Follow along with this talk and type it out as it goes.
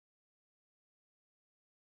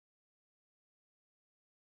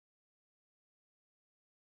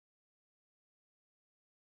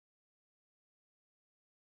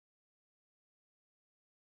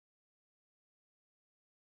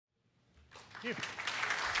You.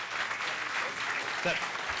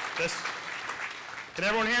 Can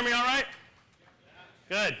everyone hear me all right?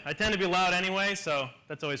 Good. I tend to be loud anyway, so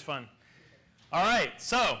that's always fun. All right,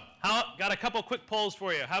 so got a couple quick polls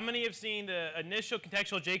for you. How many have seen the initial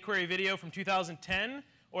contextual jQuery video from 2010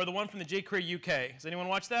 or the one from the jQuery UK? Has anyone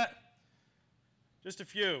watched that? Just a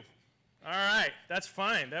few. All right, that's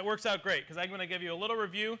fine. That works out great because I'm going to give you a little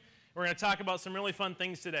review. We're going to talk about some really fun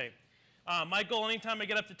things today. My goal anytime I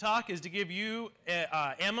get up to talk is to give you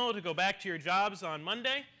ammo to go back to your jobs on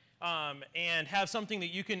Monday and have something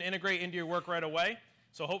that you can integrate into your work right away.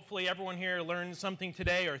 So hopefully everyone here learns something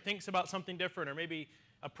today or thinks about something different or maybe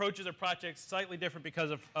approaches a project slightly different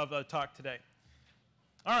because of the talk today.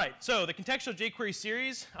 All right, so the Contextual jQuery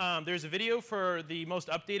series, there's a video for the most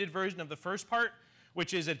updated version of the first part,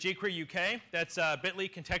 which is at jQuery UK. That's bit.ly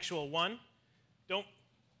contextual 1. Don't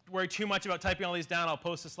worry too much about typing all these down. I'll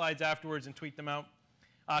post the slides afterwards and tweet them out.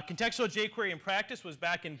 Contextual jQuery in practice was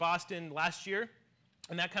back in Boston last year,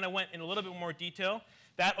 and that kind of went in a little bit more detail.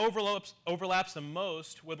 That overlaps the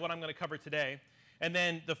most with what I'm going to cover today. And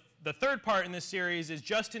then the third part in this series is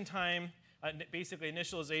just-in-time, basically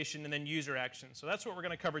initialization, and then user action. So that's what we're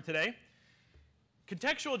going to cover today.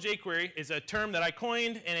 Contextual jQuery is a term that I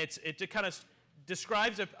coined, and it kind of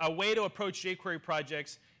describes a way to approach jQuery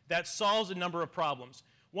projects that solves a number of problems.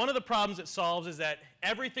 One of the problems it solves is that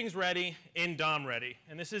everything's ready in DOM ready.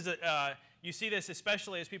 And this is you see this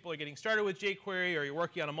especially as people are getting started with jQuery or you're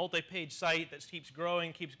working on a multi-page site that keeps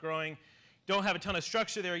growing, don't have a ton of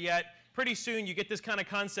structure there yet. Pretty soon you get this kind of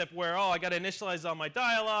concept where, oh, I got to initialize all my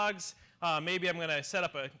dialogues. Maybe I'm going to set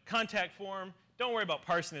up a contact form. Don't worry about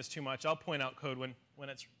parsing this too much. I'll point out code when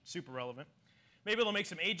it's super relevant. Maybe they'll make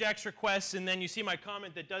some AJAX requests, and then you see my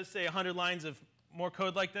comment that does say 100 lines of more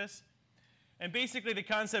code like this. And basically the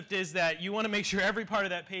concept is that you want to make sure every part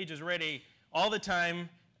of that page is ready all the time,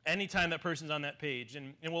 anytime that person's on that page.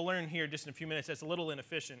 And we'll learn here just in a few minutes that's a little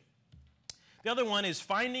inefficient. The other one is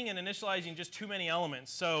finding and initializing just too many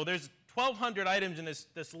elements. So there's 1,200 items in this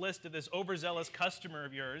list of this overzealous customer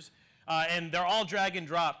of yours, and they're all drag and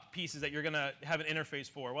drop pieces that you're going to have an interface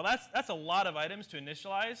for. Well, that's a lot of items to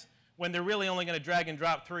initialize when they're really only going to drag and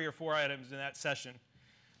drop 3 or 4 items in that session.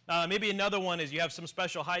 Maybe another one is you have some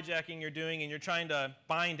special hijacking you're doing and you're trying to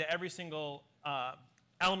bind to every single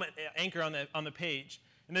element anchor on the page.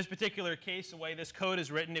 In this particular case, the way this code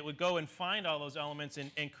is written, it would go and find all those elements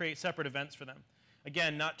and create separate events for them.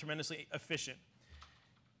 Again, not tremendously efficient.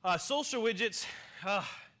 Social widgets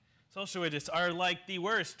are like the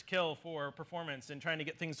worst kill for performance and trying to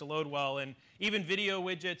get things to load well. And even video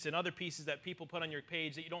widgets and other pieces that people put on your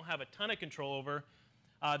page that you don't have a ton of control over,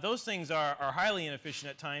 those things are highly inefficient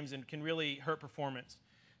at times and can really hurt performance.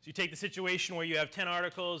 So you take the situation where you have 10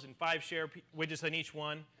 articles and 5 share widgets on each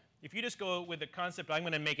one. If you just go with the concept, I'm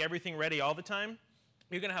going to make everything ready all the time,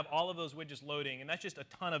 you're going to have all of those widgets loading. And that's just a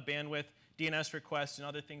ton of bandwidth, DNS requests, and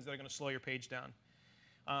other things that are going to slow your page down.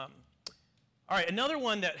 All right, another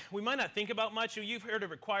one that we might not think about much. You've heard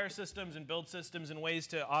of require systems and build systems and ways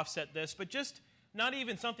to offset this, but just not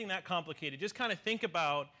even something that complicated. Just kind of think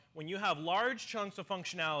about when you have large chunks of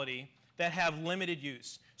functionality that have limited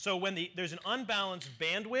use. So when there's an unbalanced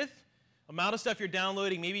bandwidth, amount of stuff you're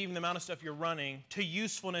downloading, maybe even the amount of stuff you're running, to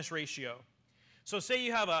usefulness ratio. So say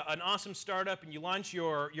you have an awesome startup and you launch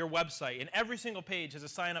your website, and every single page has a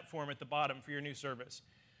sign-up form at the bottom for your new service.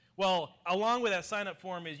 Well, along with that sign-up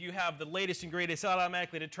form is you have the latest and greatest. It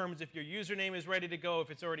automatically determines if your username is ready to go,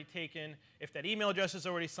 if it's already taken, if that email address is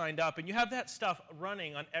already signed up, and you have that stuff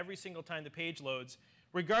running on every single time the page loads,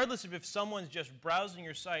 regardless of if someone's just browsing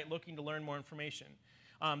your site looking to learn more information.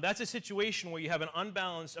 That's a situation where you have an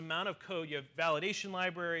unbalanced amount of code. You have validation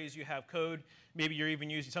libraries, you have code, maybe you're even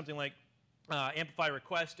using something like amplify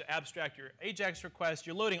request to abstract your AJAX request.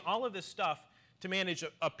 You're loading all of this stuff to manage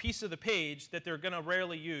a piece of the page that they're going to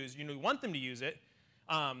rarely use. You want them to use it,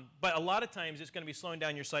 but a lot of times it's going to be slowing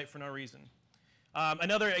down your site for no reason.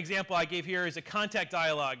 Another example I gave here is a contact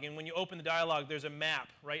dialog, and when you open the dialog, there's a map,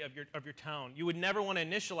 right, of your town. You would never want to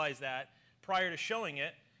initialize that prior to showing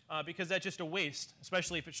it because that's just a waste,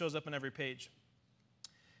 especially if it shows up on every page.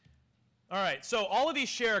 All right, so all of these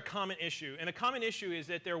share a common issue, and a common issue is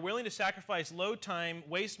that they're willing to sacrifice load time,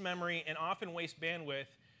 waste memory, and often waste bandwidth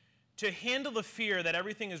to handle the fear that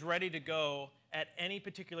everything is ready to go at any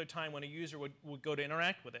particular time when a user would go to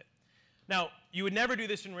interact with it. Now, you would never do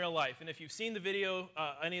this in real life, and if you've seen the video,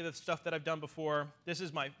 any of the stuff that I've done before, this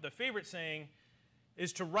is the favorite saying,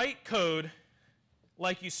 is to write code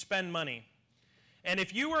like you spend money. And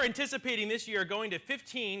if you were anticipating this year going to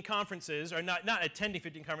 15 conferences, or not attending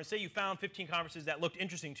 15 conferences, say you found 15 conferences that looked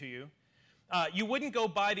interesting to you, you wouldn't go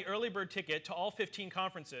buy the early bird ticket to all 15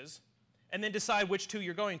 conferences and then decide which 2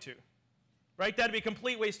 you're going to. Right? That'd be a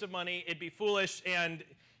complete waste of money. It'd be foolish, and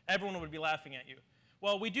everyone would be laughing at you.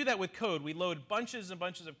 Well, we do that with code. We load bunches and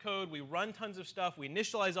bunches of code. We run tons of stuff. We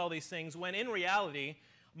initialize all these things, when in reality,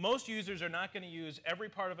 most users are not going to use every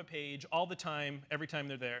part of a page all the time, every time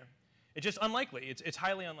they're there. It's just unlikely. It's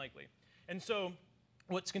highly unlikely. And so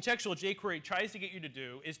what Contextual jQuery tries to get you to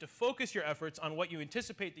do is to focus your efforts on what you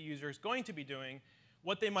anticipate the user is going to be doing,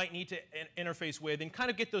 what they might need to interface with, and kind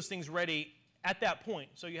of get those things ready at that point.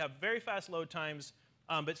 So you have very fast load times,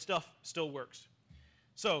 but stuff still works.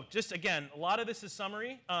 So just again, a lot of this is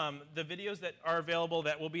summary. The videos that are available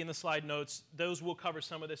that will be in the slide notes, those will cover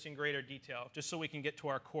some of this in greater detail, just so we can get to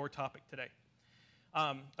our core topic today.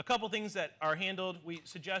 A couple things that are handled. We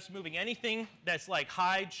suggest moving anything that's like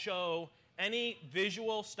hide, show, any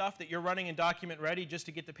visual stuff that you're running in document ready just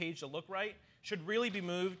to get the page to look right should really be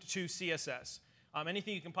moved to CSS.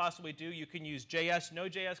 Anything you can possibly do, you can use JS,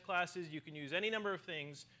 Node.js classes, you can use any number of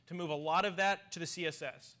things to move a lot of that to the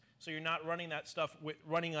CSS. So you're not running that stuff,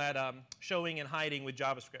 running that showing and hiding with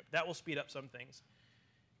JavaScript. That will speed up some things.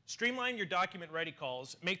 Streamline your document ready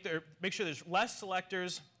calls. Make sure there's less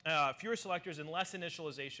selectors, fewer selectors, and less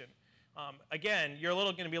initialization. Again, you're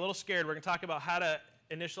going to be a little scared. We're going to talk about how to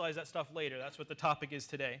initialize that stuff later. That's what the topic is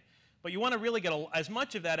today. But you want to really get as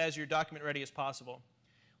much of that as your document ready as possible.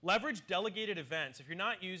 Leverage delegated events. If you're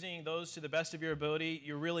not using those to the best of your ability,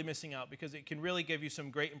 you're really missing out, because it can really give you some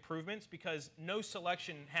great improvements, because no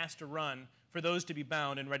selection has to run for those to be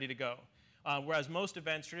bound and ready to go. Whereas most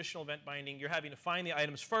events, traditional event binding, you're having to find the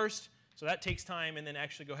items first, so that takes time, and then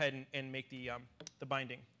actually go ahead and make the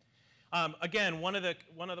binding. Again, one of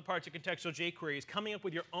the parts of Contextual jQuery is coming up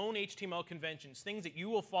with your own HTML conventions, things that you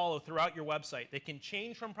will follow throughout your website. They can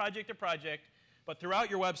change from project to project, but throughout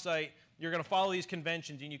your website, you're going to follow these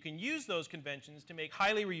conventions, and you can use those conventions to make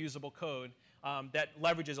highly reusable code that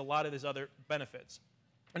leverages a lot of these other benefits.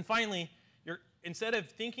 And finally, instead of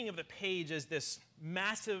thinking of the page as this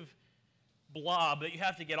massive blob that you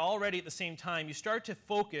have to get all ready at the same time, you start to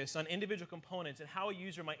focus on individual components and how a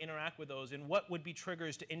user might interact with those, and what would be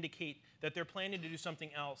triggers to indicate that they're planning to do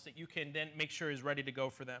something else that you can then make sure is ready to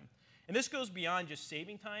go for them. And this goes beyond just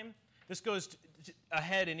saving time. This goes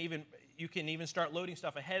ahead, and you can even start loading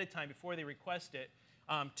stuff ahead of time before they request it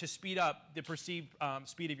to speed up the perceived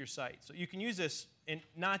speed of your site. So you can use this in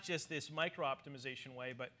not just this micro optimization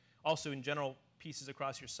way, but also in general pieces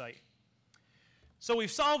across your site. So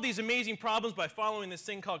we've solved these amazing problems by following this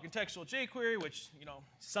thing called Contextual jQuery, which,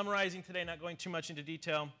 summarizing today, not going too much into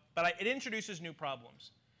detail, but it introduces new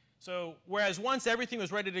problems. So whereas once everything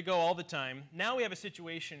was ready to go all the time, now we have a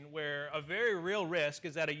situation where a very real risk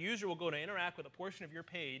is that a user will go to interact with a portion of your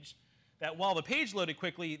page that, while the page loaded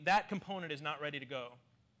quickly, that component is not ready to go.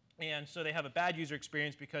 And so they have a bad user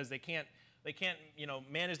experience because they can't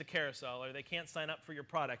manage the carousel, or they can't sign up for your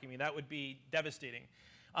product. I mean, that would be devastating.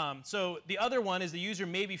 So the other one is the user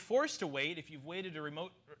may be forced to wait. If you've waited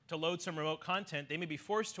to load some remote content, they may be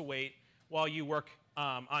forced to wait while you work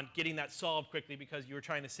on getting that solved quickly because you were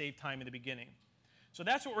trying to save time in the beginning. So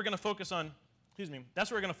that's what we're going to focus on.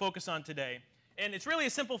 That's what we're going to focus on today. And it's really a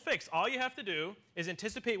simple fix. All you have to do is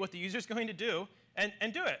anticipate what the user is going to do and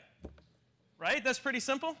do it. Right? That's pretty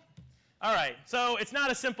simple. All right. So it's not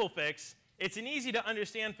a simple fix. It's an easy to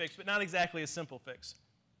understand fix, but not exactly a simple fix.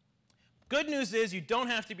 Good news is you don't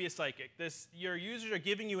have to be a psychic. Your users are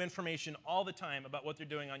giving you information all the time about what they're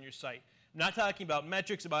doing on your site. I'm not talking about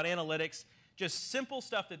metrics, about analytics, just simple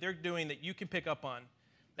stuff that they're doing that you can pick up on.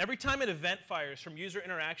 Every time an event fires from user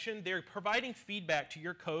interaction, they're providing feedback to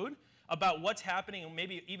your code about what's happening and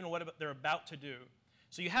maybe even what they're about to do.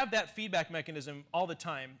 So you have that feedback mechanism all the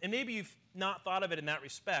time. And maybe you've not thought of it in that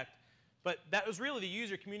respect, but that was really the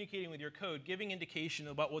user communicating with your code, giving indication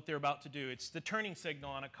about what they're about to do. It's the turning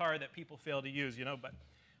signal on a car that people fail to use, but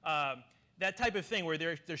that type of thing where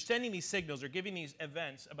they're sending these signals or giving these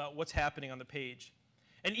events about what's happening on the page.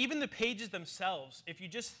 And even the pages themselves, if you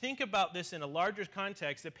just think about this in a larger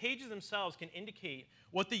context, the pages themselves can indicate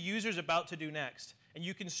what the user's about to do next. And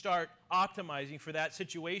you can start optimizing for that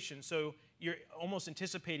situation, so you're almost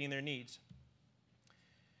anticipating their needs.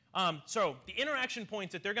 So the interaction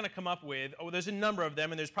points that they're going to come up with, there's a number of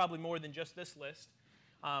them, and there's probably more than just this list.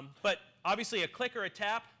 But obviously a click or a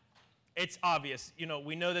tap, it's obvious.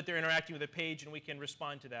 We know that they're interacting with a page, and we can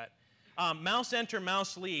respond to that. Mouse enter,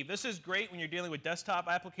 mouse leave. This is great when you're dealing with desktop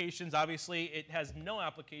applications. Obviously, it has no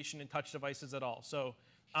application in touch devices at all. So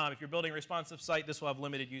if you're building a responsive site, this will have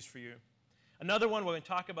limited use for you. Another one we're going to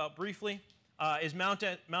talk about briefly is mouse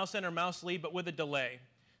enter, mouse leave, but with a delay.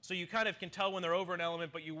 So you kind of can tell when they're over an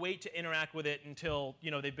element, but you wait to interact with it until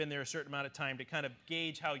they've been there a certain amount of time to kind of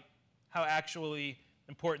gauge how actually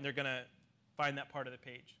important they're going to find that part of the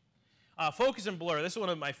page. Focus and blur, this is one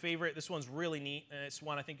of my favorite. This one's really neat, and it's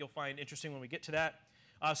one I think you'll find interesting when we get to that.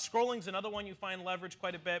 Scrolling's another one you find leveraged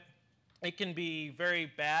quite a bit. It can be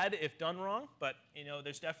very bad if done wrong, but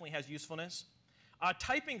there's definitely has usefulness.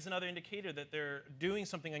 Typing's another indicator that they're doing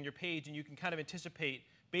something on your page, and you can kind of anticipate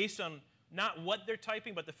based on not what they're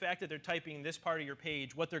typing, but the fact that they're typing this part of your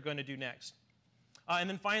page, what they're going to do next. And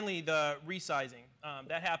then finally, the resizing.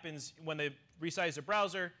 That happens when they resize their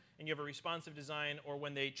browser and you have a responsive design, or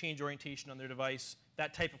when they change orientation on their device,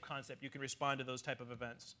 that type of concept. You can respond to those type of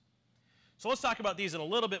events. So let's talk about these in a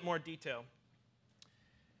little bit more detail.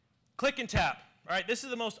 Click and tap. All right, this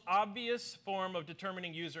is the most obvious form of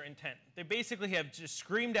determining user intent. They basically have just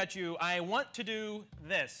screamed at you, I want to do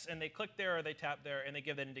this, and they click there or they tap there, and they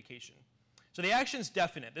give that indication. So the action's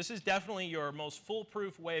definite. This is definitely your most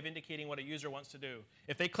foolproof way of indicating what a user wants to do.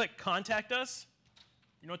 If they click contact us,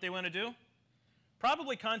 you know what they want to do?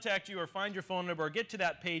 Probably contact you or find your phone number or get to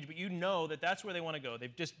that page, but you know that that's where they want to go.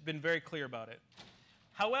 They've just been very clear about it.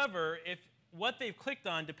 However, if what they've clicked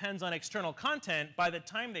on depends on external content, by the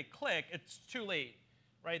time they click, it's too late,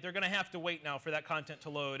 right? They're going to have to wait now for that content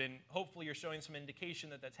to load, and hopefully you're showing some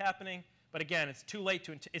indication that that's happening. But again, it's too late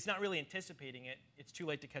to, it's not really anticipating it. It's too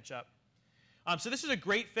late to catch up. So this is a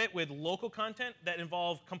great fit with local content that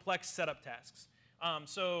involve complex setup tasks.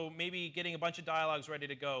 So maybe getting a bunch of dialogues ready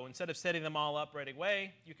to go. Instead of setting them all up right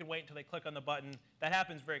away, you can wait until they click on the button. That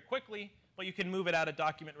happens very quickly, but you can move it out of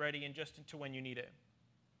document ready and just into when you need it.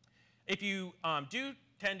 If you do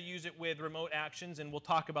tend to use it with remote actions, and we'll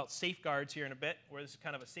talk about safeguards here in a bit, where this is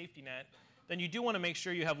kind of a safety net, then you do want to make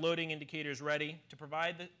sure you have loading indicators ready to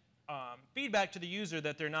provide the feedback to the user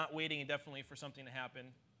that they're not waiting indefinitely for something to happen.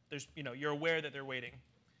 You're aware that they're waiting.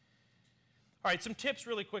 All right, some tips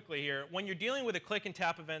really quickly here. When you're dealing with a click and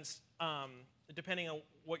tap events, depending on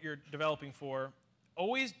what you're developing for,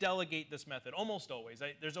 always delegate this method, almost always.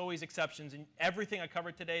 There's always exceptions. In everything I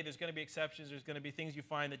covered today, there's going to be exceptions. There's going to be things you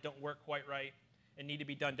find that don't work quite right and need to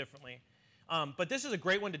be done differently. But this is a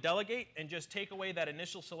great one to delegate and just take away that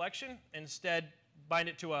initial selection. Instead, bind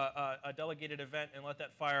it to a delegated event and let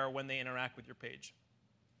that fire when they interact with your page.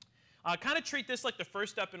 Kind of treat this like the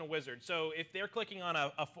first step in a wizard. So if they're clicking on an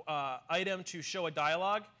item to show a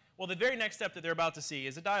dialogue, well, the very next step that they're about to see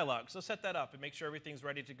is a dialogue. So set that up and make sure everything's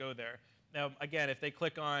ready to go there. Now, again, if they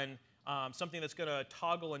click on something that's going to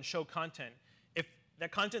toggle and show content, if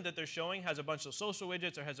that content that they're showing has a bunch of social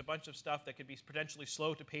widgets or has a bunch of stuff that could be potentially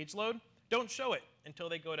slow to page load, don't show it until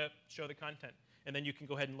they go to show the content. And then you can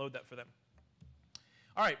go ahead and load that for them.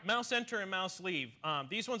 All right, mouse enter and mouse leave.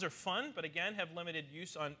 These ones are fun, but again, have limited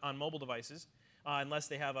use on mobile devices, unless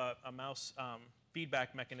they have a mouse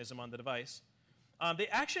feedback mechanism on the device.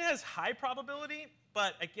 The action has high probability,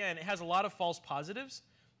 but again, it has a lot of false positives.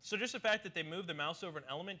 So just the fact that they move the mouse over an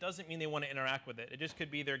element doesn't mean they want to interact with it. It just could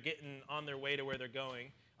be they're getting on their way to where they're going,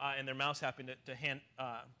 and their mouse happened to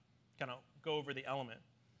kind of go over the element.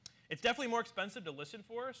 It's definitely more expensive to listen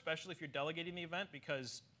for, especially if you're delegating the event,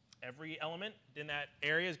 because every element in that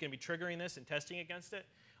area is going to be triggering this and testing against it.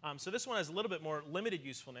 So this one has a little bit more limited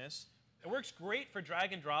usefulness. It works great for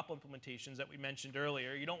drag and drop implementations that we mentioned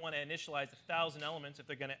earlier. You don't want to initialize 1,000 elements if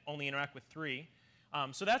they're going to only interact with 3.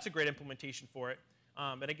 So that's a great implementation for it.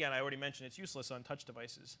 And again, I already mentioned it's useless on touch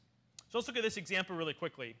devices. So let's look at this example really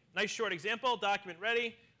quickly. Nice short example, document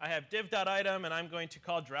ready. I have div.item, and I'm going to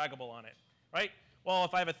call draggable on it, right? Well,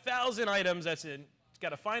 if I have 1,000 items, that's in. It's got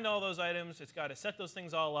to find all those items. It's got to set those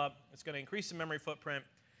things all up. It's going to increase the memory footprint.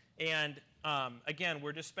 And again,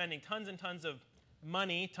 we're just spending tons and tons of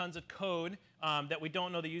money, tons of code that we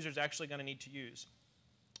don't know the user's actually going to need to use.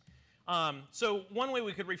 So one way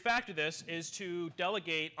we could refactor this is to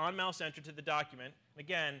delegate on mouse enter to the document.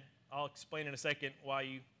 Again, I'll explain in a second why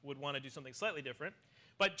you would want to do something slightly different.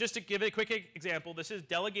 But just to give it a quick example, this is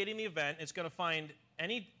delegating the event. It's going to find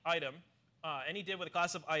any item, any div with a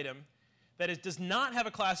class of item, that does not have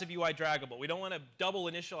a class of UI draggable. We don't want to double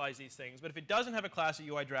initialize these things, but if it doesn't have a class of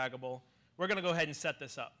UI draggable, we're going to go ahead and set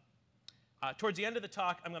this up. Towards the end of the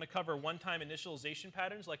talk, I'm going to cover one-time initialization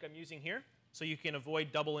patterns like I'm using here, so you can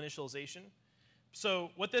avoid double initialization. So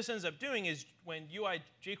what this ends up doing is when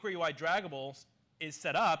jQuery UI draggable is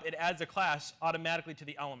set up, it adds a class automatically to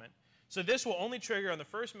the element. So this will only trigger on the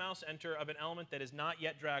first mouse enter of an element that is not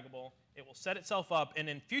yet draggable. It will set itself up, and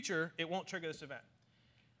in future, it won't trigger this event.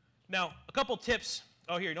 Now, a couple tips.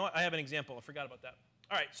 Oh, here, you know what? I have an example. I forgot about that.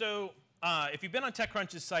 All right, so if you've been on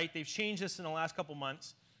TechCrunch's site, they've changed this in the last couple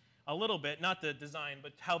months a little bit, not the design,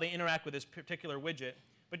 but how they interact with this particular widget.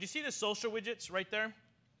 But you see the social widgets right there?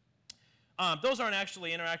 Those aren't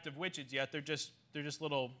actually interactive widgets yet. They're just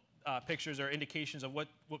little pictures or indications of what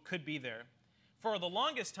could be there. for the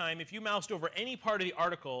longest time, if you moused over any part of the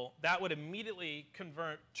article, that would immediately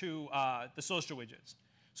convert to the social widgets.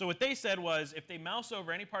 So what they said was, if they mouse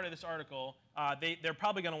over any part of this article, they're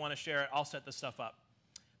probably going to want to share it. I'll set this stuff up.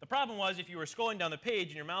 The problem was, if you were scrolling down the page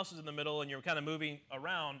and your mouse was in the middle and you were kind of moving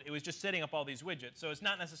around, it was just setting up all these widgets. So it's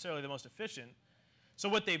not necessarily the most efficient. So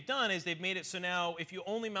what they've done is they've made it so now if you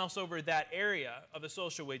only mouse over that area of the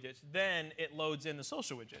social widgets, then it loads in the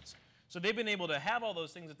social widgets. So they've been able to have all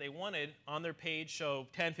those things that they wanted on their page, show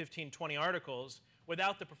 10, 15, 20 articles,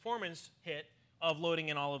 without the performance hit of loading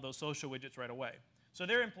in all of those social widgets right away. So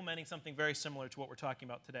they're implementing something very similar to what we're talking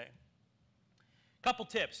about today. Couple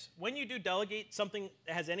tips. When you do delegate something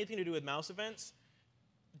that has anything to do with mouse events,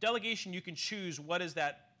 delegation, you can choose what is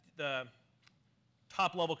that, the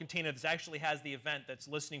top level container that actually has the event that's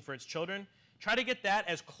listening for its children. Try to get that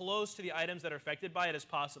as close to the items that are affected by it as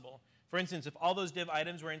possible. For instance, if all those div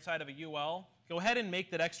items were inside of a UL, go ahead and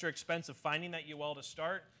make that extra expense of finding that UL to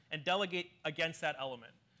start and delegate against that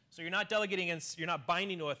element. So you're not delegating against, you're not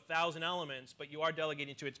binding to 1,000 elements, but you are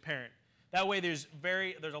delegating to its parent. That way there's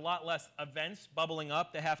a lot less events bubbling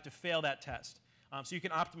up that have to fail that test. So you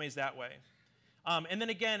can optimize that way. And then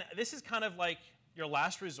again, this is kind of like your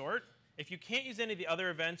last resort. If you can't use any of the other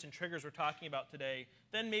events and triggers we're talking about today,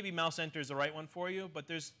 then maybe mouse enter is the right one for you, but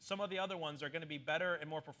there's some of the other ones that are going to be better and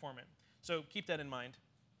more performant. So keep that in mind.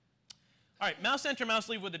 All right, mouse enter, mouse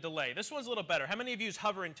leave with a delay. This one's a little better. How many of you use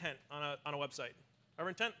hover intent on a website? Hover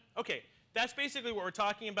intent? Okay, that's basically what we're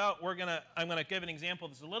talking about. I'm gonna give an example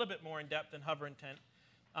that's a little bit more in depth than hover intent.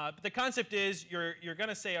 But the concept is you're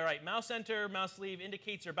gonna say, all right, mouse enter, mouse leave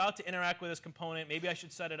indicates you're about to interact with this component. Maybe I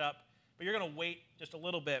should set it up, but you're gonna wait just a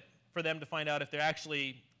little bit for them to find out if they're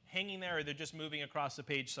actually hanging there or they're just moving across the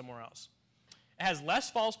page somewhere else. It has less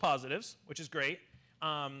false positives, which is great,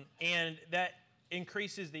 and that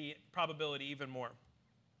increases the probability even more.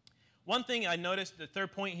 One thing I noticed, the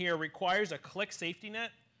third point here, requires a click safety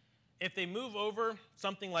net. If they move over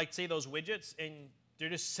something like, say, those widgets, and they're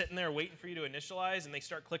just sitting there waiting for you to initialize, and they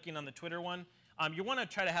start clicking on the Twitter one, you want to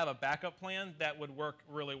try to have a backup plan that would work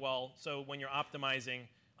really well, so when you're optimizing,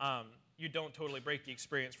 you don't totally break the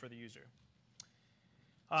experience for the user.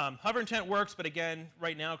 Hover intent works, but again,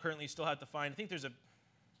 right now, currently, you still have to find. I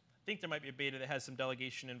think there might be a beta that has some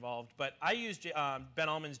delegation involved, but I use Ben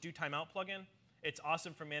Allman's Do Timeout plugin. It's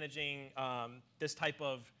awesome for managing this type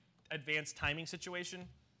of advanced timing situation.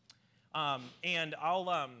 And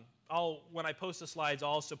when I post the slides,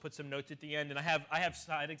 I'll also put some notes at the end, and I have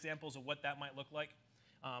side examples of what that might look like.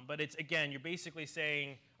 But it's, again, you're basically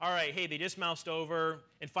saying, all right, hey, they just moused over.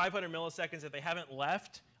 In 500 milliseconds, if they haven't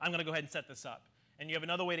left, I'm going to go ahead and set this up. And you have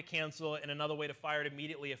another way to cancel it and another way to fire it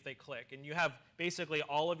immediately if they click. And you have basically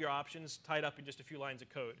all of your options tied up in just a few lines of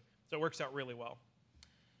code. So it works out really well.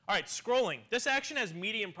 All right, scrolling. This action has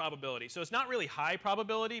medium probability. So it's not really high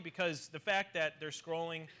probability because the fact that they're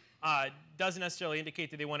scrolling doesn't necessarily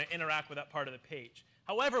indicate that they want to interact with that part of the page.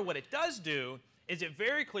 However, what it does do is it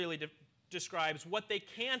very clearly describes what they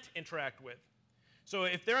can't interact with. So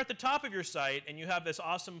if they're at the top of your site and you have this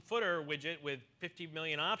awesome footer widget with 50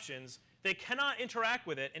 million options, they cannot interact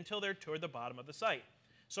with it until they're toward the bottom of the site.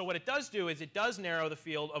 So what it does do is it does narrow the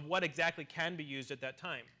field of what exactly can be used at that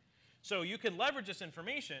time. So you can leverage this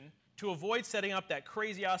information to avoid setting up that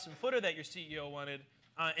crazy awesome footer that your CEO wanted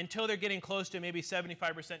until they're getting close to maybe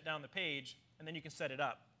 75% down the page, and then you can set it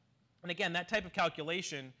up. And again, that type of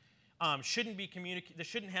calculation shouldn't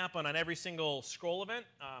happen on every single scroll event.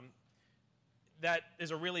 That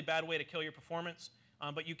is a really bad way to kill your performance.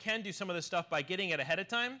 But you can do some of this stuff by getting it ahead of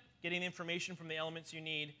time, getting the information from the elements you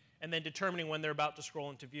need, and then determining when they're about to scroll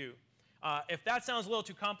into view. If that sounds a little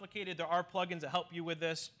too complicated, there are plugins that help you with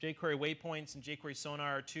this. jQuery Waypoints and jQuery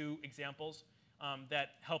Sonar are two examples that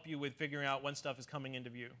help you with figuring out when stuff is coming into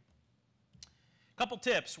view. Couple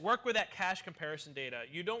tips. Work with that cache comparison data.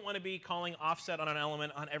 You don't want to be calling offset on an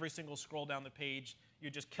element on every single scroll down the page. You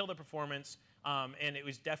just kill the performance, and it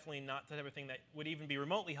was definitely not the type of thing that would even be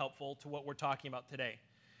remotely helpful to what we're talking about today.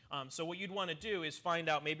 So what you'd want to do is find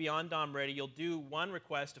out, maybe on DOM ready, you'll do one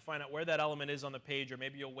request to find out where that element is on the page, or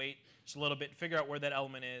maybe you'll wait just a little bit to figure out where that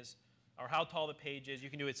element is, or how tall the page is. You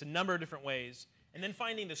can do it a number of different ways. And then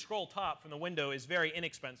finding the scroll top from the window is very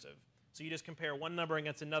inexpensive. So you just compare one number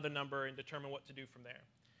against another number and determine what to do from there.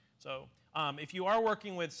 So if you are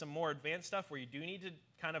working with some more advanced stuff where you do need to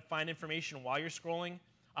kind of find information while you're scrolling,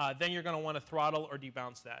 then you're going to want to throttle or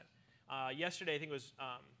debounce that. Yesterday, I think it was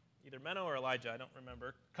either Menno or Elijah, I don't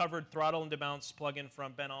remember, covered throttle and debounce plugin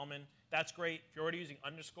from Ben Allman. That's great. If you're already using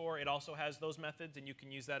underscore, it also has those methods, and you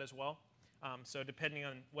can use that as well. So depending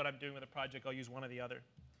on what I'm doing with a project, I'll use one or the other.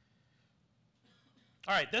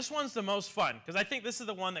 All right, this one's the most fun, because I think this is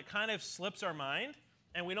the one that kind of slips our mind,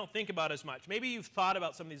 and we don't think about as much. Maybe you've thought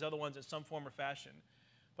about some of these other ones in some form or fashion.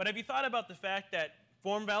 But have you thought about the fact that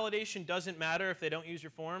form validation doesn't matter if they don't use your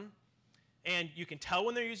form? And you can tell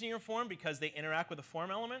when they're using your form because they interact with the form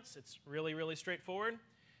elements. It's really, really straightforward.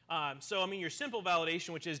 So, I mean, your simple validation,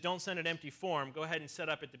 which is don't send an empty form, go ahead and set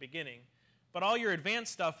up at the beginning. But all your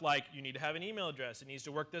advanced stuff, like you need to have an email address, it needs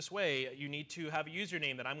to work this way, you need to have a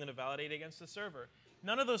username that I'm going to validate against the server.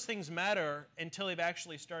 None of those things matter until they've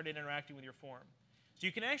actually started interacting with your form. So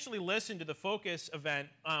you can actually listen to the focus event,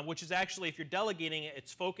 which is actually, if you're delegating it,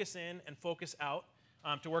 it's focus in and focus out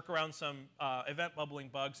to work around some event bubbling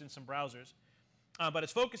bugs in some browsers. But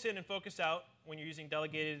it's focus in and focus out when you're using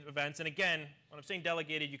delegated events. And again, when I'm saying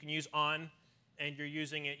delegated, you can use on, and you're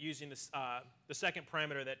using it using this, the second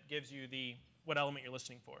parameter that gives you what element you're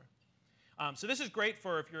listening for. So this is great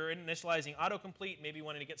for if you're initializing autocomplete, maybe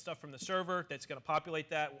wanting to get stuff from the server that's going to populate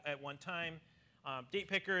that at one time. Date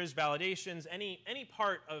pickers, validations, any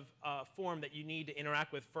part of form that you need to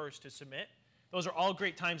interact with first to submit. Those are all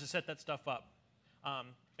great times to set that stuff up.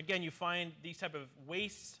 Again, you find these type of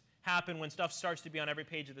wastes happen when stuff starts to be on every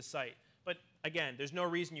page of the site. But again, there's no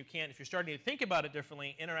reason you can't, if you're starting to think about it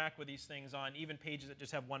differently, interact with these things on even pages that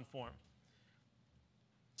just have one form.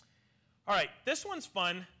 All right, this one's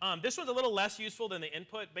fun. This one's a little less useful than the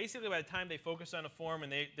input. Basically, by the time they focus on a form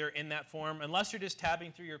and they're in that form, unless you're just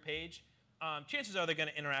tabbing through your page, chances are they're going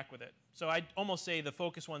to interact with it. So I'd almost say the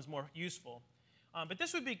focus one's more useful. But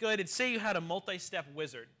this would be good. It'd say you had a multi-step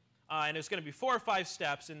wizard. And it's going to be 4 or 5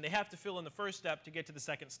 steps, and they have to fill in the first step to get to the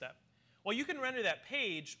second step. Well, you can render that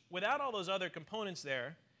page without all those other components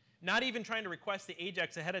there, not even trying to request the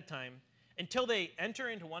AJAX ahead of time, until they enter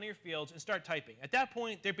into one of your fields and start typing. At that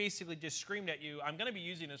point, they're basically just screamed at you, I'm going to be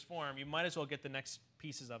using this form. You might as well get the next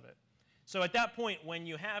pieces of it. So at that point, when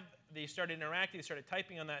they started interacting, they started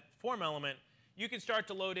typing on that form element, you can start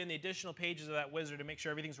to load in the additional pages of that wizard to make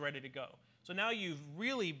sure everything's ready to go. So now you've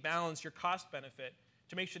really balanced your cost benefit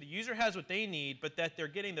to make sure the user has what they need, but that they're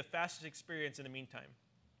getting the fastest experience in the meantime.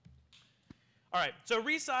 All right, so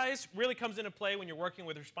resize really comes into play when you're working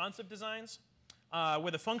with responsive designs,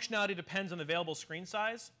 where the functionality depends on the available screen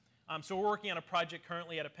size. So we're working on a project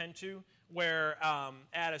currently at Append2 where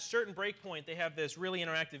at a certain breakpoint, they have this really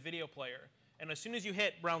interactive video player. And as soon as you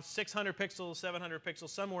hit around 600 pixels, 700 pixels,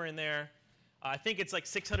 somewhere in there, I think it's like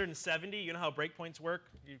 670. You know how breakpoints work?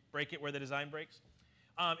 You break it where the design breaks.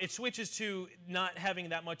 It switches to not having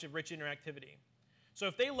that much of rich interactivity. So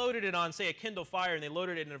if they loaded it on, say, a Kindle Fire and they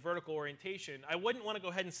loaded it in a vertical orientation, I wouldn't want to go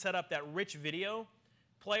ahead and set up that rich video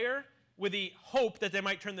player with the hope that they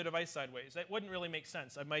might turn the device sideways. That wouldn't really make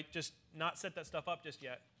sense. I might just not set that stuff up just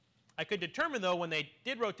yet. I could determine, though, when they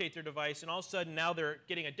did rotate their device and all of a sudden now they're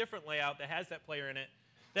getting a different layout that has that player in it,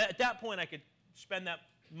 that at that point I could spend that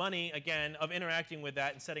money, again, of interacting with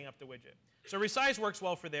that and setting up the widget. So resize works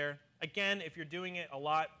well for there. Again, if you're doing it a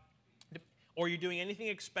lot, or you're doing anything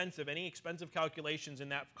expensive, any expensive calculations in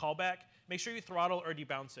that callback, make sure you throttle or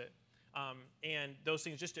debounce it. And those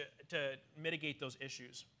things just to mitigate those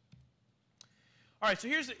issues. All right, so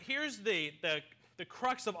here's the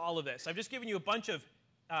crux of all of this. I've just given you a bunch of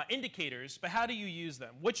indicators, but how do you use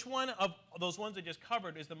them? Which one of those ones I just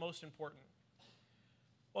covered is the most important?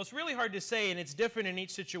 Well, it's really hard to say, and it's different in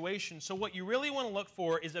each situation. So what you really want to look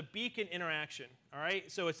for is a beacon interaction. All right?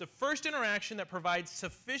 So it's the first interaction that provides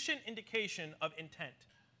sufficient indication of intent.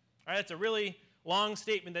 All right? It's a really long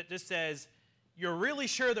statement that just says you're really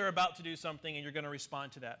sure they're about to do something, and you're going to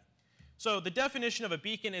respond to that. So the definition of a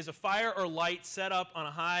beacon is a fire or light set up on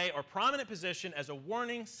a high or prominent position as a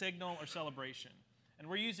warning, signal, or celebration. And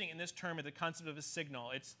we're using in this term the concept of a signal.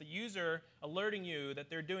 It's the user alerting you that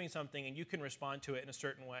they're doing something and you can respond to it in a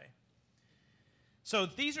certain way. So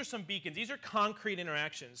these are some beacons. These are concrete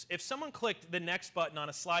interactions. If someone clicked the next button on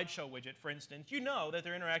a slideshow widget, for instance, you know that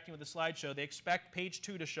they're interacting with the slideshow. They expect page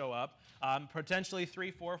 2 to show up, potentially 3,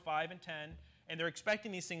 4, 5, and 10, and they're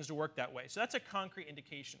expecting these things to work that way. So that's a concrete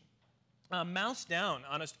indication. Mouse down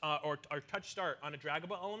on or touch start on a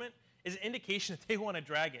draggable element is an indication that they want to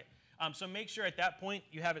drag it. So make sure at that point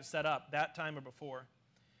you have it set up, that time or before.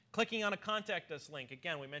 Clicking on a contact us link,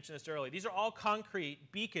 again, we mentioned this earlier. These are all concrete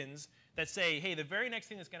beacons that say, hey, the very next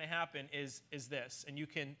thing that's going to happen is this, and you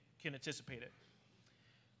can anticipate it.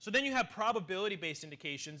 So then you have probability-based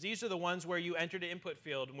indications. These are the ones where you enter the input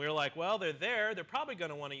field, and we're like, well, they're there. They're probably going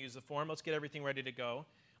to want to use the form. Let's get everything ready to go.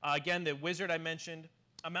 Again, the wizard I mentioned,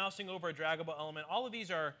 mousing over a draggable element. All of these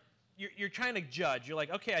are, you're trying to judge. You're like,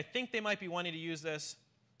 okay, I think they might be wanting to use this.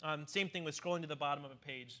 Same thing with scrolling to the bottom of a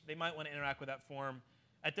page. They might want to interact with that form.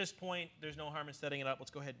 At this point, there's no harm in setting it up.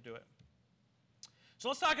 Let's go ahead and do it. So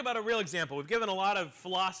let's talk about a real example. We've given a lot of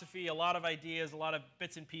philosophy, a lot of ideas, a lot of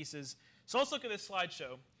bits and pieces. So let's look at this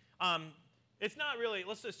slideshow. It's not really,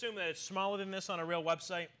 let's assume that it's smaller than this on a real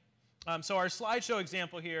website. So our slideshow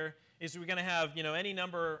example here is we're going to have n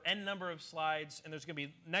number of slides, and there's going to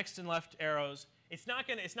be next and left arrows. It's not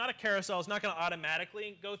a carousel. It's not going to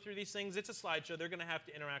automatically go through these things. It's a slideshow. They're going to have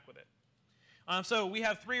to interact with it. So we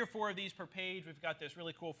have 3 or 4 of these per page. We've got this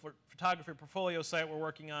really cool photography portfolio site we're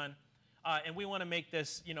working on, and we want to make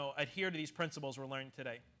this adhere to these principles we're learning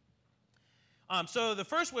today. So the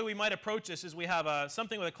first way we might approach this is we have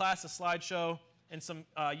something with a class of slideshow and some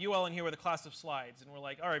UL in here with a class of slides. And we're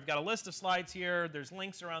like, all right, we've got a list of slides here. There's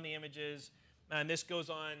links around the images. And this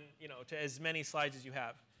goes on to as many slides as you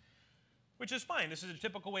have, which is fine. This is a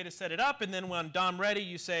typical way to set it up. And then when DOM ready,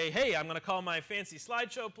 you say, hey, I'm going to call my fancy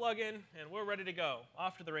slideshow plugin, and we're ready to go.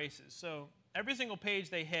 Off to the races. So every single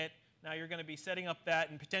page they hit, now you're going to be setting up that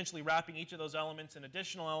and potentially wrapping each of those elements in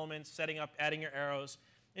additional elements, setting up, adding your arrows.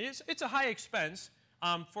 It's a high expense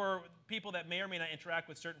for people that may or may not interact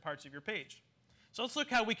with certain parts of your page. So let's look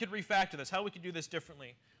how we could refactor this, how we could do this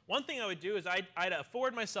differently. One thing I would do is I'd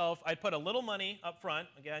afford myself, I'd put a little money up front,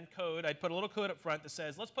 again, code. I'd put a little code up front that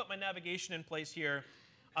says, let's put my navigation in place here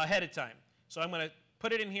ahead of time. So I'm going to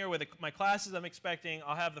put it in here with my classes I'm expecting.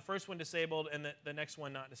 I'll have the first one disabled and the next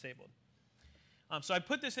one not disabled. So I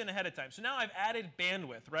put this in ahead of time. So now I've added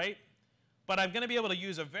bandwidth, right? But I'm going to be able to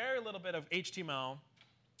use a very little bit of HTML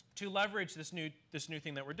to leverage this new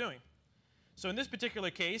thing that we're doing. So in this particular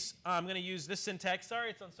case, I'm going to use this syntax. Sorry,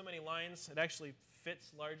 it's on so many lines. It actually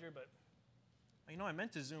fits larger, but I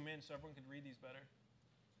meant to zoom in so everyone could read these better.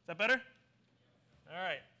 Is that better? All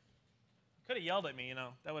right. Could have yelled at me,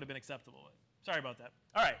 that would have been acceptable. Sorry about that.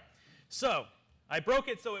 All right. So I broke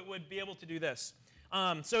it so it would be able to do this.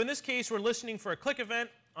 So in this case, we're listening for a click event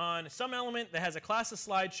on some element that has a class of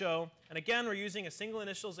slideshow. And again, we're using a single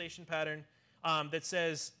initialization pattern that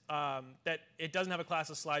says that it doesn't have a class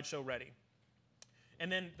of slideshow ready.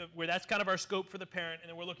 And then that's kind of our scope for the parent, and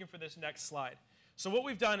then we're looking for this next slide. So what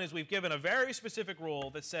we've done is we've given a very specific rule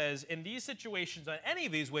that says in these situations on any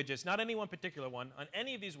of these widgets, not any one particular one, on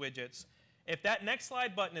any of these widgets, if that next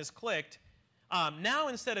slide button is clicked, now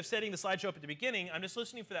instead of setting the slideshow up at the beginning, I'm just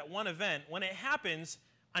listening for that one event. When it happens,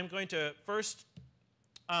 I'm going to first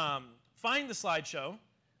find the slideshow.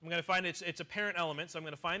 I'm going to find it's a parent element, so I'm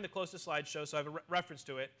going to find the closest slideshow so I have a reference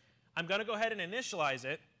to it. I'm going to go ahead and initialize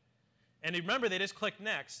it. And remember, they just click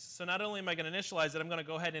next. So not only am I going to initialize it, I'm going to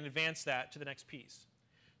go ahead and advance that to the next piece.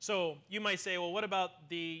 So you might say, well, what about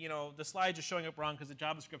the slides are showing up wrong because the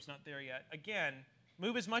JavaScript's not there yet? Again,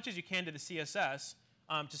 move as much as you can to the CSS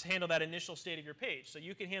to handle that initial state of your page. So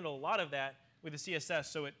you can handle a lot of that with the CSS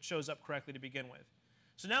so it shows up correctly to begin with.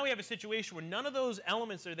 So now we have a situation where none of those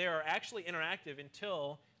elements that are there are actually interactive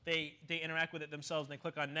until they interact with it themselves and they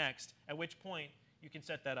click on next, at which point you can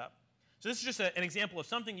set that up. So this is just an example of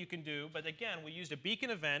something you can do, but again, we used a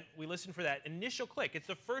beacon event. We listened for that initial click. It's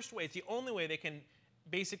the first way. It's the only way they can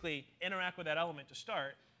basically interact with that element to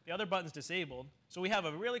start. The other button's disabled. So we have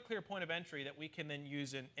a really clear point of entry that we can then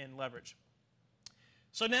use and leverage.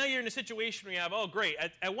 So now you're in a situation where you have, oh, great.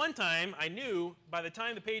 At one time, I knew by the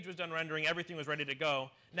time the page was done rendering, everything was ready to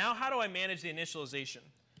go. Now how do I manage the initialization?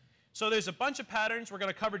 So there's a bunch of patterns. We're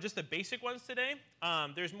going to cover just the basic ones today.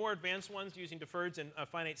 There's more advanced ones using deferreds and a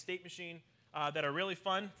finite state machine that are really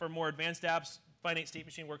fun for more advanced apps. Finite state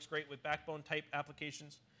machine works great with backbone type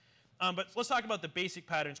applications. But let's talk about the basic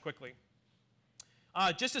patterns quickly.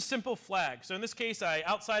 Just a simple flag. So in this case,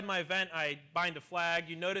 outside my event, I bind a flag.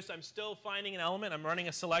 You notice I'm still finding an element. I'm running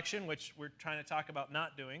a selection, which we're trying to talk about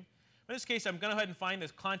not doing. In this case, I'm going to go ahead and find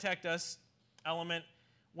this contact us element.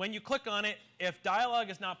 When you click on it, if dialog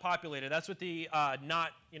is not populated, that's what the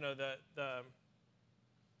not, the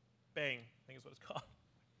bang, I think is what it's called.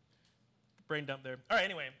 Brain dump there. All right,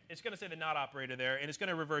 anyway, it's going to say the not operator there, and it's going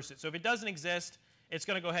to reverse it. So if it doesn't exist, it's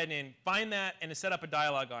going to go ahead and find that and set up a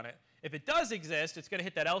dialog on it. If it does exist, it's going to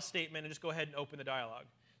hit that else statement and just go ahead and open the dialog.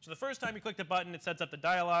 So the first time you click the button, it sets up the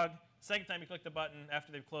dialog. The second time you click the button,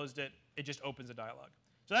 after they've closed it, it just opens the dialog.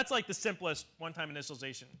 So that's like the simplest one-time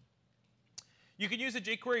initialization. You can use a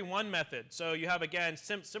jQuery 1 method. So you have, again,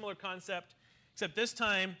 similar concept, except this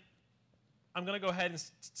time I'm going to go ahead and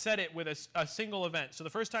set it with a single event. So the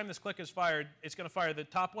first time this click is fired, it's going to fire the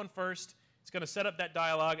top one first. It's going to set up that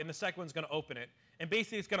dialog, and the second one's going to open it. And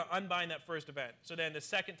basically, it's going to unbind that first event. So then the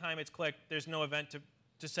second time it's clicked, there's no event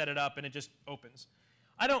to set it up, and it just opens.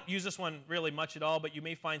 I don't use this one really much at all, but you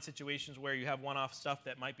may find situations where you have one-off stuff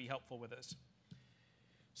that might be helpful with this.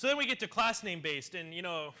 So then we get to class name based, and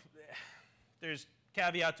there's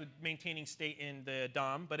caveats with maintaining state in the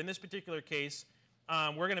DOM, but in this particular case,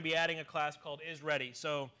 we're going to be adding a class called isReady.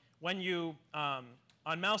 So when you,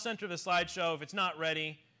 on mouse enter the slideshow, if it's not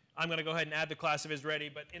ready, I'm going to go ahead and add the class of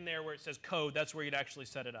isReady. But in there where it says code, that's where you'd actually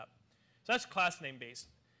set it up. So that's class name based.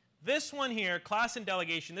 This one here, class and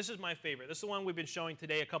delegation, this is my favorite. This is the one we've been showing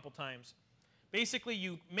today a couple times. Basically,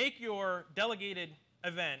 you make your delegated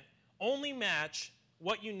event only match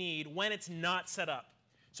what you need when it's not set up.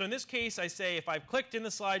 So in this case, I say if I've clicked in the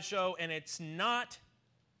slideshow and it's not,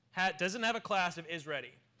 doesn't have a class of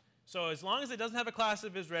isReady. So as long as it doesn't have a class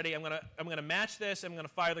of isReady, I'm gonna match this, and I'm gonna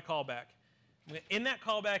fire the callback. In that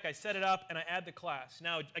callback, I set it up and I add the class.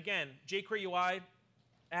 Now, again, jQuery UI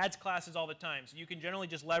adds classes all the time, so you can generally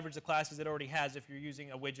just leverage the classes it already has if you're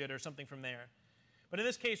using a widget or something from there. But in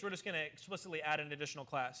this case, we're just going to explicitly add an additional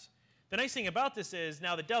class. The nice thing about this is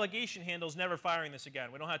now the delegation handles never firing this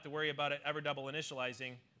again. We don't have to worry about it ever double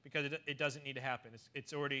initializing because it doesn't need to happen.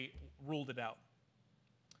 It's already ruled it out.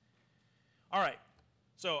 All right,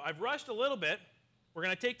 so I've rushed a little bit. We're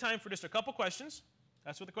going to take time for just a couple questions.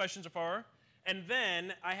 That's what the questions are for. And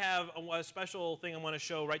then I have a special thing I want to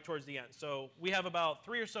show right towards the end. So we have about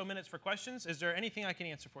 3 or so minutes for questions. Is there anything I can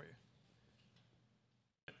answer for you?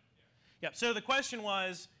 Yeah, so the question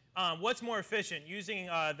was, what's more efficient, using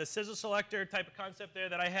the sizzle selector type of concept there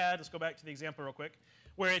that I had? Let's go back to the example real quick,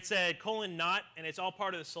 where it said :not, and it's all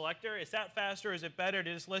part of the selector. Is that faster, or is it better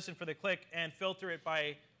to just listen for the click and filter it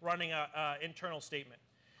by running an internal statement?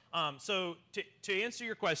 So to answer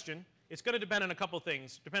your question, it's going to depend on a couple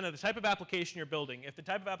things. Depend on the type of application you're building. If the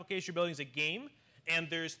type of application you're building is a game, and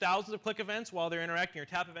there's thousands of click events while they're interacting, or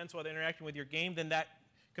tap events while they're interacting with your game, then that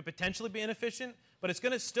could potentially be inefficient. But it's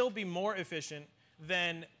going to still be more efficient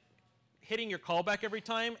than hitting your callback every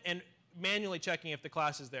time and manually checking if the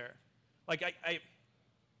class is there. Like I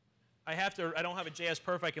don't have a JS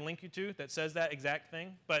perf I can link you to that says that exact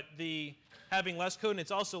thing. But having less code, and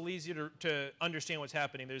it's also easier to understand what's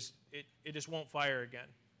happening. It just won't fire again.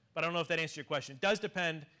 But I don't know if that answers your question. It does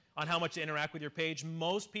depend on how much you interact with your page.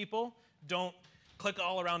 Most people don't click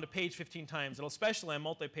all around a page 15 times. Especially on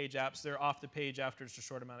multi-page apps, they're off the page after just a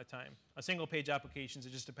short amount of time. On single-page applications,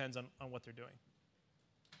 it just depends on what they're doing.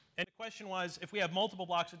 And the question was, if we have multiple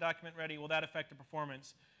blocks of document ready, will that affect the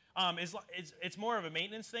performance? It's more of a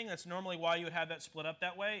maintenance thing. That's normally why you would have that split up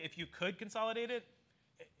that way. If you could consolidate it,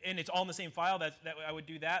 and it's all in the same file, I would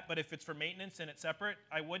do that. But if it's for maintenance and it's separate,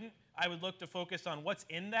 I wouldn't. I would look to focus on what's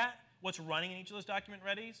in that, what's running in each of those document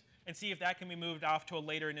readies, and see if that can be moved off to a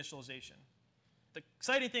later initialization. The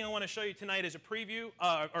exciting thing I want to show you tonight is a preview,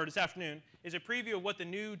 or this afternoon, is a preview of what the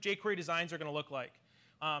new jQuery designs are going to look like.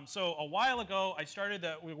 So a while ago, I started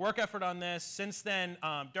the work effort on this. Since then,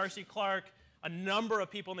 Darcy Clark, a number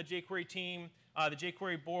of people on the jQuery team, the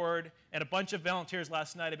jQuery board, and a bunch of volunteers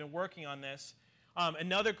last night have been working on this.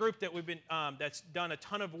 Another group that that's done a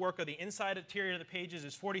ton of work on the inside interior of the pages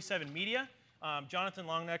is 47 Media, Jonathan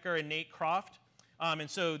Longnecker and Nate Croft. And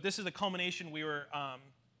so this is the culmination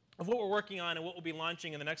of what we're working on and what we'll be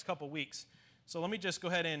launching in the next couple weeks. So let me just go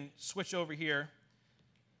ahead and switch over here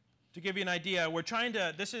to give you an idea. We're trying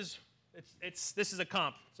to, this is a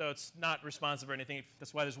comp, so it's not responsive or anything.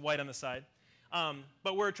 That's why there's white on the side.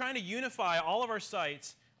 But we're trying to unify all of our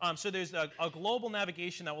sites. So there's a global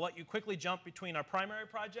navigation that will let you quickly jump between our primary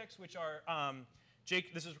projects, which are,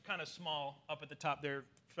 this is kind of small up at the top there,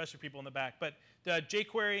 especially for people in the back. But the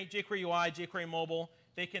jQuery, jQuery UI, jQuery Mobile,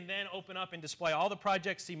 they can then open up and display all the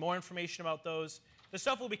projects, see more information about those. The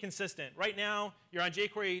stuff will be consistent. Right now, you're on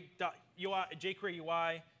jQuery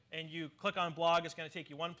UI, and you click on blog, it's going to take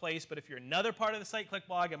you one place. But if you're another part of the site, click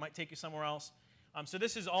blog, it might take you somewhere else. So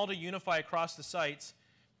this is all to unify across the sites.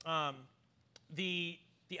 The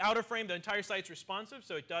outer frame, the entire site's responsive,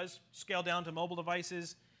 so it does scale down to mobile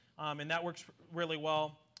devices, and that works really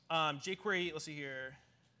well. jQuery, let's see here.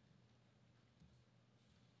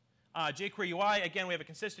 jQuery UI, again, we have a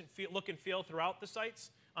consistent look and feel throughout the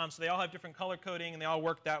sites. So they all have different color coding, and they all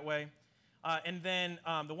work that way. And then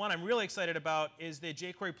the one I'm really excited about is the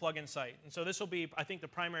jQuery plugin site. And so this will be, I think, the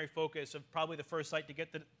primary focus of probably the first site to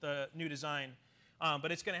get the new design.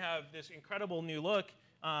 But it's going to have this incredible new look.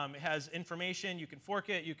 It has information. You can fork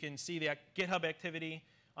it. You can see the GitHub activity.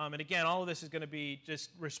 And again, all of this is going to be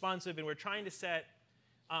just responsive. And we're trying to set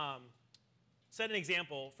an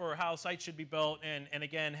example for how sites should be built and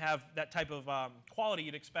again, have that type of quality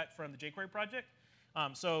you'd expect from the jQuery project.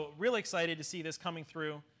 So really excited to see this coming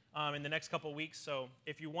through in the next couple of weeks. So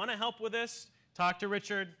if you want to help with this, talk to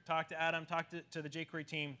Richard, talk to Adam, talk to the jQuery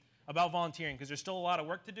team about volunteering, because there's still a lot of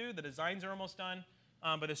work to do. The designs are almost done,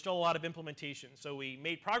 but there's still a lot of implementation. So we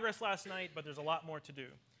made progress last night, but there's a lot more to do.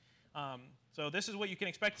 So this is what you can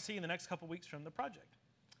expect to see in the next couple of weeks from the project.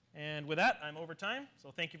 And with that, I'm over time,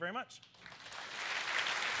 so thank you very much.